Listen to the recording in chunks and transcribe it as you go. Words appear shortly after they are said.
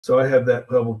So I have that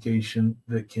publication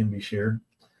that can be shared.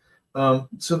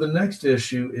 So the next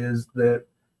issue is that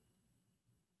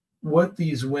what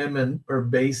these women are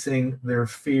basing their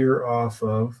fear off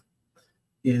of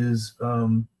is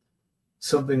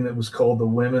something that was called the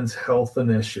Women's Health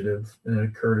Initiative, and it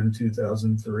occurred in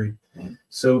 2003.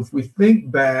 So if we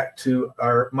think back to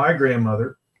my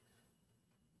grandmother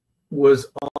was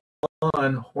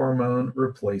on hormone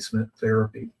replacement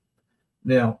therapy.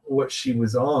 Now, what she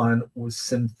was on was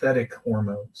synthetic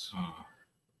hormones.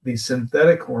 These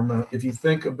synthetic hormones, if you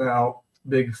think about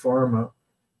big pharma,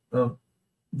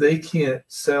 they can't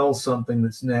sell something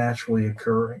that's naturally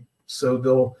occurring.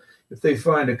 So if they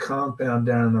find a compound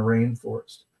down in the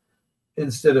rainforest,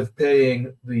 instead of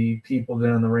paying the people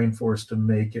down in the rainforest to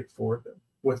make it for them,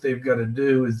 what they've got to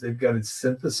do is they've got to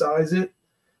synthesize it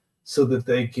so that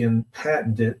they can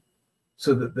patent it,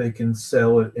 so that they can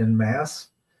sell it in mass,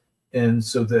 and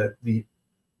so that the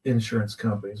insurance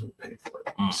companies will pay for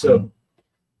it. Mm-hmm. So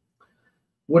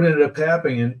what ended up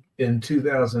happening in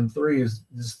 2003 is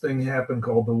this thing happened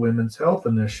called the Women's Health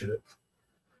Initiative.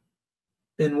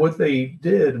 And what they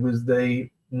did was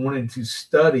they wanted to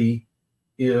study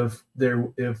if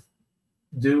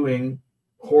doing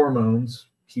hormones,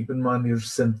 keep in mind these are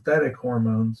synthetic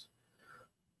hormones,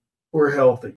 were healthy.